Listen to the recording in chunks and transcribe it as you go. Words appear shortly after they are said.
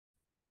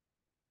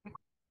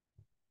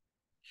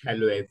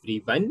Hello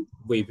everyone,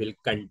 we will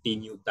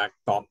continue the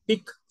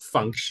topic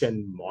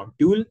function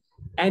module,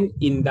 and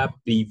in the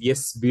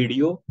previous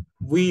video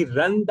we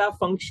run the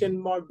function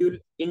module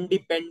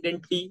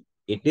independently.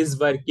 It is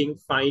working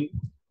fine.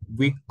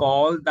 We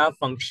call the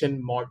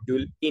function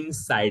module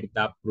inside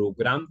the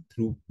program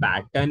through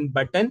pattern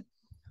button.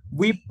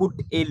 We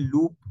put a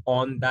loop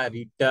on the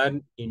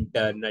return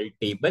internal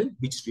table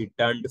which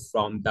returned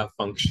from the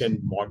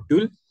function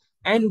module,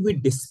 and we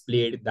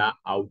displayed the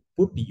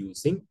output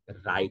using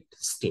write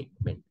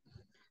statement.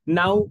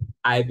 Now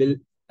I will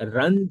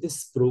run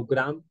this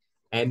program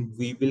and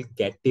we will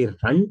get a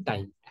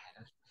runtime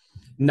error.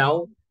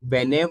 Now,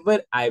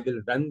 whenever I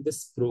will run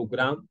this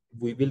program,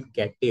 we will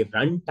get a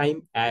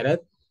runtime error.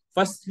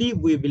 Firstly,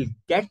 we will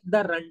get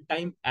the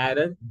runtime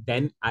error,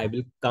 then I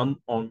will come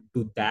on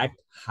to that,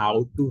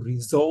 how to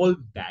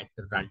resolve that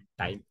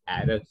runtime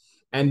error.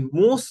 And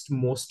most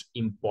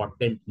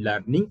important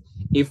learning,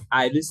 if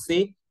I will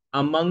say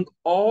among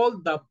all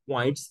the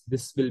points,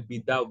 this will be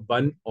the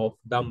one of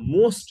the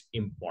most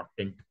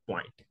important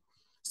point.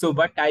 So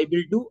what I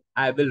will do,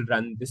 I will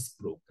run this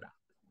program.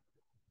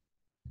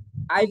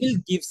 I will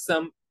give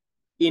some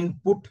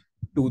input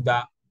to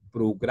the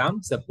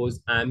program.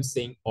 Suppose I'm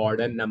saying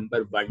order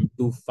number 1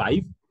 to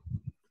 5.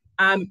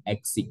 I'm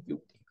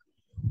executing.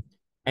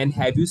 And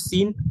have you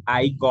seen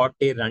I got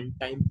a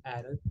runtime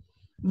error?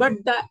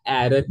 But the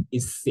error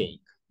is saying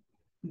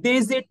there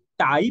is a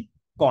type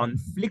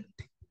conflict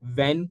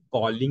when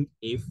calling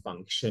a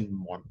function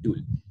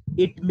module.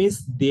 It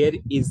means there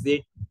is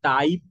a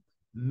type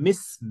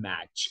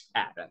mismatch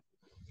error,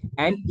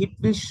 and it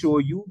will show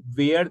you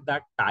where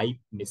the type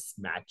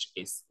mismatch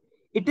is.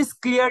 It is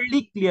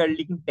clearly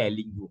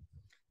telling you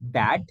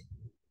that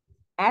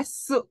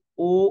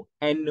SONO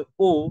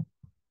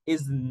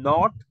is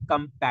not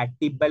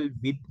compatible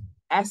with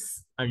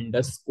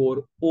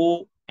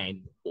S_ONO.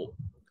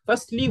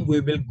 Firstly, we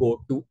will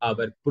go to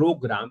our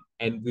program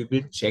and we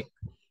will check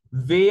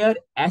where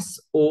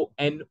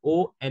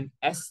SONO and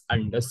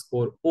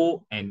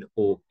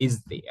S_ONO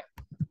is there.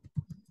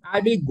 I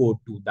will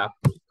go to the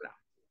program.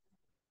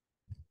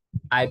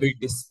 I will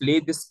display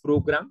this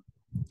program.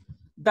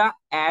 The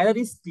error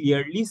is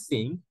clearly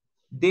saying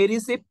there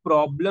is a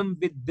problem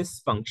with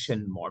this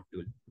function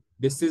module.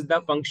 This is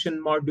the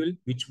function module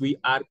which we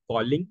are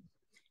calling.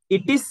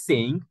 It is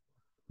saying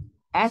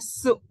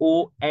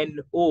SONO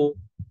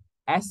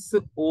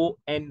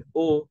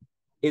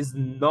is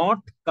not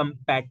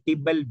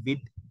compatible with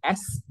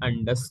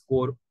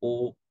S_ONO.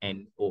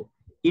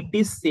 It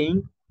is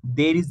saying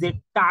there is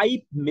a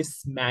type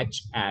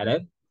mismatch error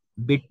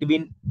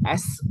between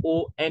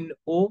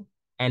SONO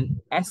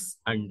and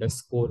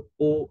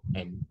S_ONO.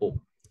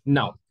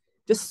 Now,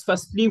 just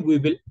firstly, we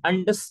will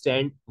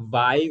understand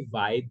why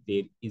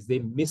there is a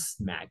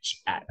mismatch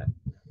error.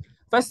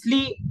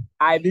 Firstly,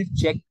 I will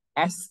check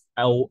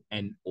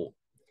SONO.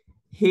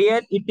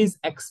 Here it is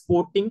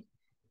exporting.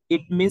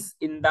 It means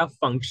in the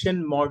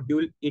function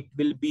module, it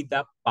will be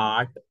the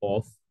part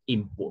of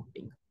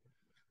importing.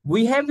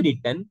 We have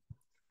written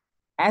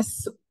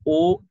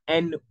SONO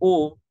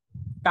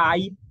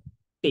type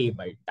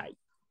table type.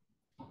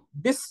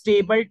 This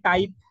table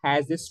type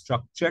has a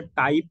structure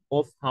type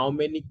of how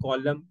many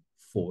column?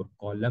 4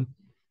 column.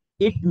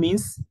 It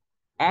means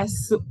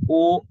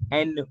SONO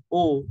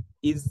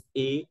is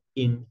a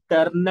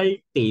internal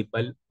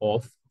table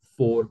of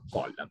 4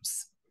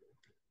 columns.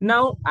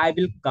 Now I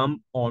will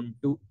come on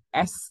to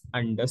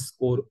S_ONO.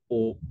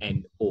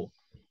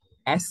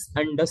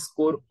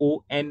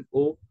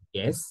 S_ONO,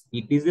 yes,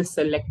 it is a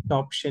select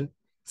option.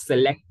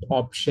 Select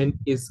option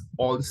is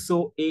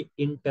also a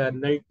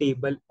internal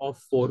table of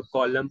 4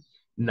 column.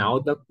 Now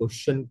the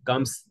question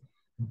comes,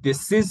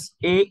 this is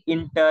a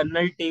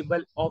internal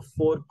table of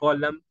 4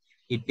 column.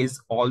 It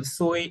is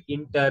also a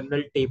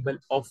internal table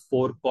of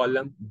 4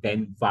 column.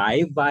 Then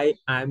why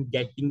I'm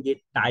getting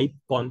a type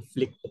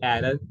conflict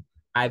error?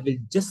 I will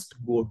just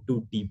go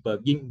to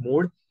debugging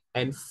mode,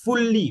 and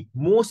fully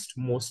most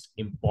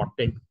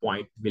important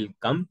point will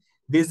come.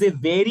 There's a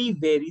very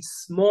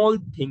small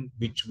thing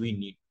which we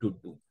need to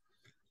do.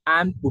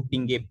 I'm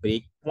putting a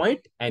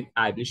breakpoint and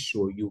I will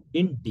show you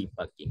in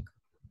debugging.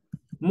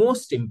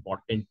 Most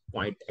important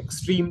point,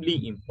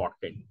 extremely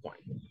important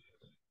point.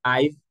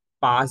 I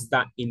pass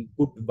the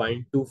input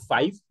 1 to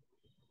 5.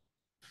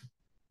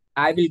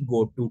 I will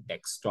go to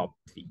desktop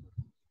 3.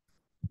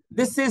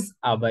 This is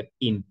our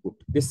input.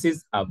 This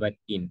is our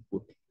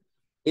input.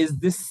 Is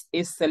this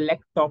a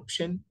select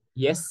option?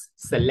 Yes,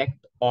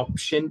 select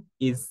option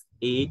is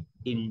a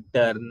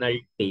internal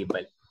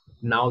table.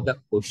 Now the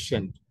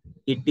question,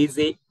 it is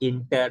a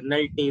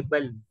internal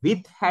table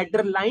with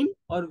header line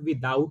or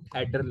without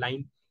header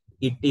line?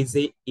 It is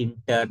a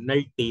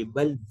internal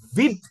table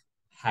with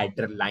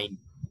header line.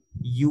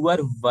 Your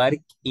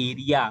work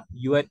area,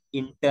 your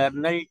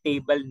internal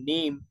table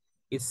name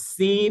is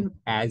same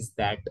as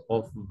that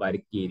of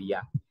work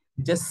area.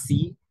 Just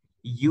see,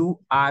 you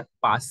are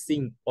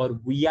passing or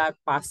we are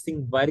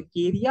passing work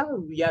area,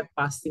 we are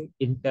passing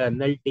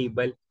internal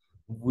table.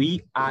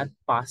 We are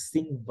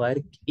passing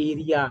work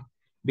area.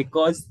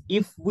 because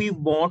if we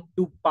want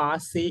to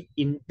pass a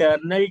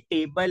internal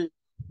table,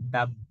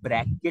 the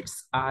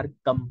brackets are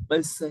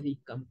compulsory.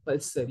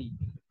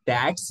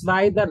 That's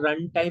why the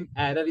runtime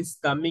error is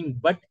coming.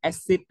 But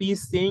SAP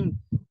is saying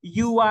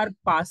you are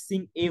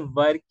passing a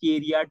work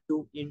area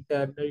to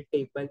internal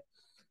table.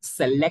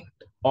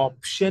 Select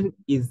option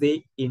is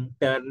a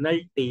internal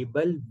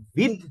table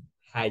with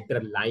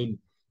header line.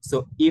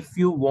 So if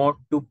you want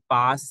to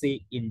pass a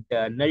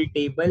internal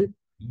table,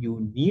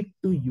 you need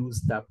to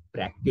use the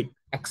bracket.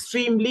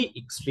 Extremely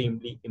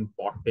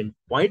important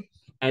point.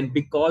 And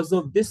because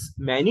of this,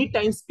 many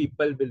times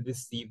people will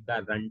receive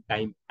the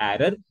runtime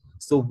error.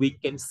 So we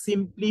can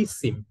simply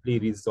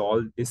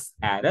resolve this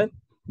error.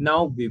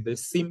 Now we will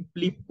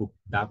simply put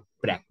the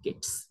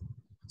brackets.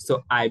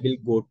 So I will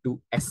go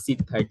to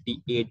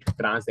SC38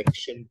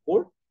 transaction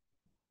code.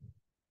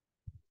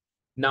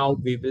 Now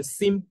we will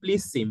simply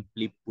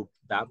put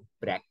the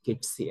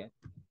brackets here.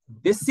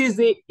 This is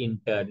a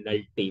internal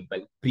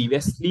table.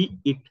 Previously,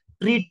 it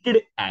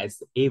treated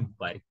as a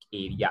work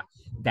area.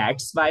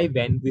 That's why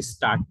when we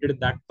started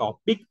that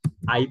topic,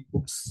 I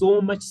put so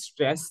much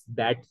stress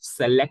that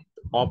select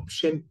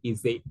option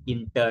is a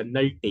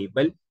internal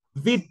table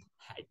with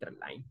header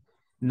line.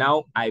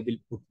 Now I will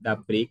put the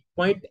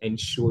breakpoint and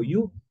show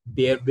you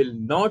there will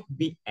not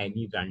be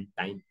any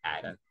runtime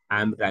error.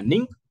 I'm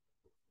running.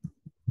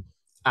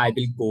 I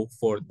will go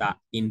for the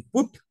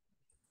input.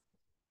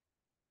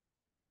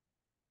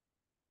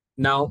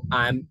 Now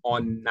I'm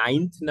on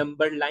 9th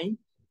number line.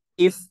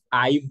 If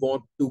I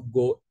want to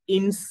go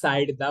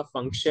inside the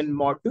function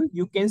module,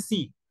 you can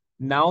see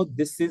now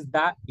this is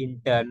the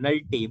internal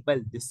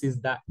table. This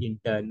is the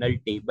internal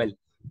table.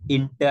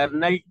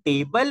 Internal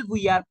table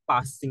we are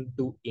passing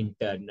to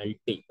internal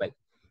table.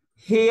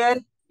 Here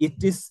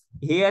it is,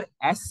 here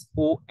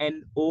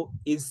SONO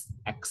is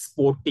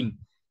exporting.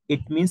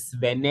 It means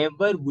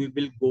whenever we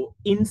will go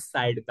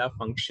inside the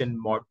function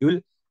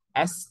module,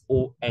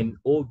 SONO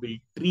will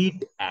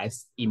treat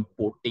as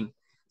importing.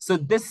 So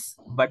this,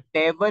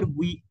 whatever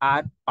we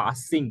are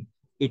passing,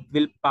 it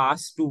will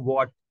pass to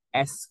what?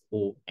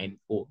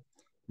 SONO.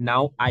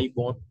 Now I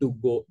want to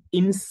go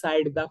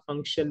inside the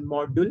function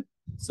module.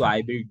 So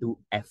I will do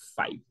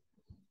F5.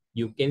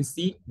 You can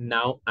see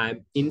now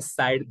I'm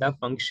inside the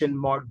function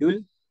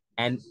module,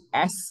 and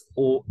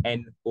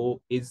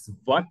SONO is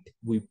what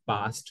we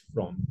passed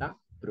from the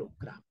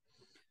program.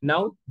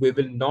 Now we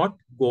will not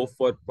go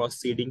for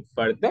proceeding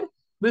further.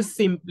 We'll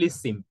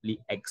simply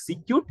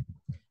execute.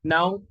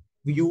 Now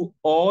you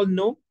all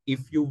know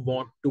if you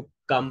want to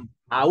come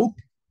out,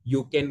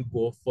 you can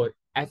go for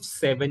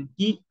F7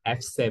 key.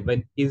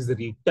 F7 is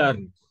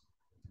return.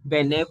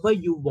 Whenever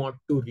you want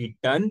to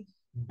return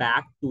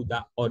back to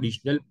the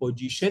original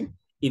position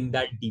in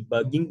the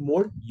debugging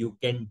mode, you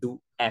can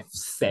do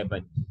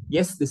F7.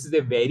 Yes, this is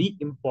a very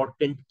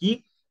important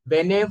key.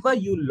 Whenever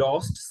you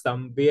lost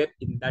somewhere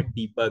in the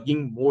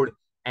debugging mode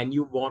and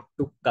you want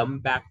to come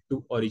back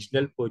to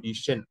original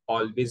position,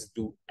 always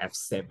do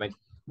F7.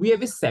 We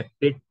have a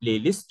separate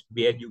playlist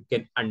where you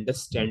can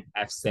understand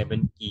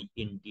F7 key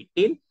in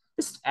detail.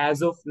 Just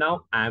as of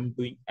now, I'm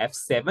doing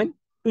F7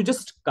 to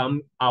just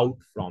come out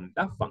from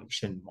the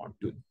function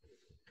module.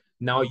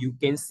 Now you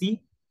can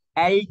see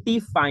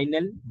LT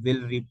final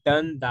will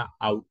return the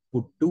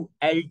output to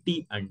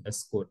LT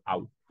underscore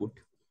output.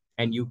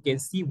 And you can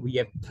see we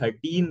have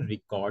 13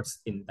 records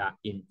in the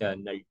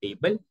internal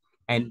table,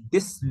 and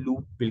this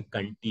loop will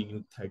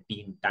continue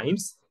 13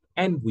 times,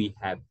 and we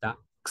have the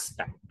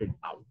expected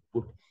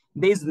output.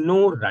 There is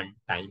no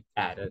runtime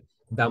error.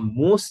 The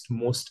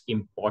most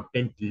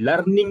important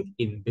learning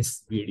in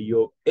this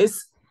video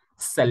is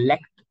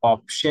select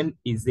option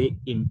is a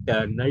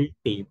internal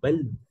table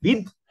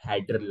with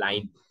header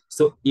line.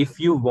 So if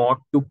you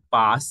want to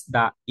pass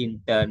the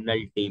internal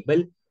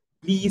table,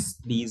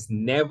 please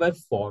never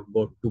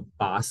forget to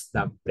pass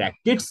the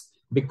brackets,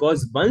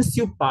 because once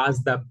you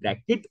pass the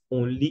bracket,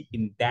 only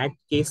in that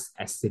case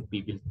SAP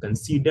will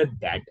consider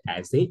that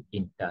as a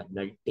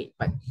internal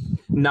table.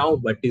 Now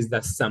what is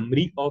the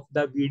summary of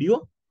the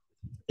video?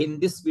 In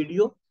this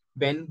video,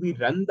 when we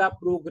run the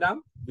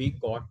program, we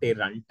got a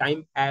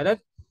runtime error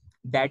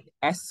that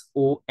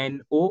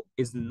SONO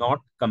is not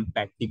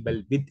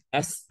compatible with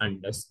S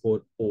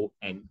underscore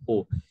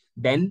ONO.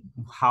 Then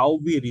how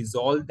we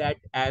resolve that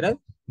error?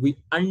 We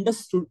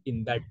understood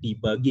in the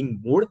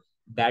debugging mode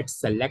that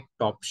select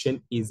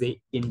option is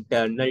a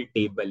internal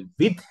table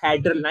with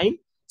header line.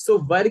 So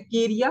work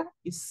area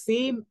is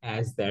same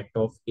as that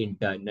of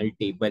internal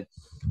table.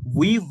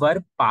 We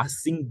were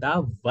passing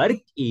the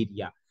work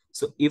area.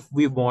 So if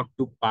we want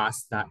to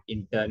pass the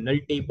internal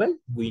table,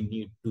 we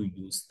need to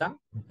use the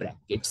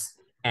brackets.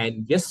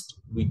 And just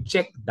we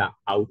check the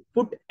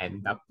output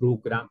and the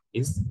program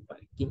is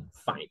working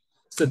fine.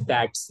 So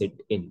that's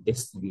it in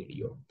this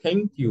video.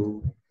 Thank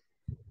you.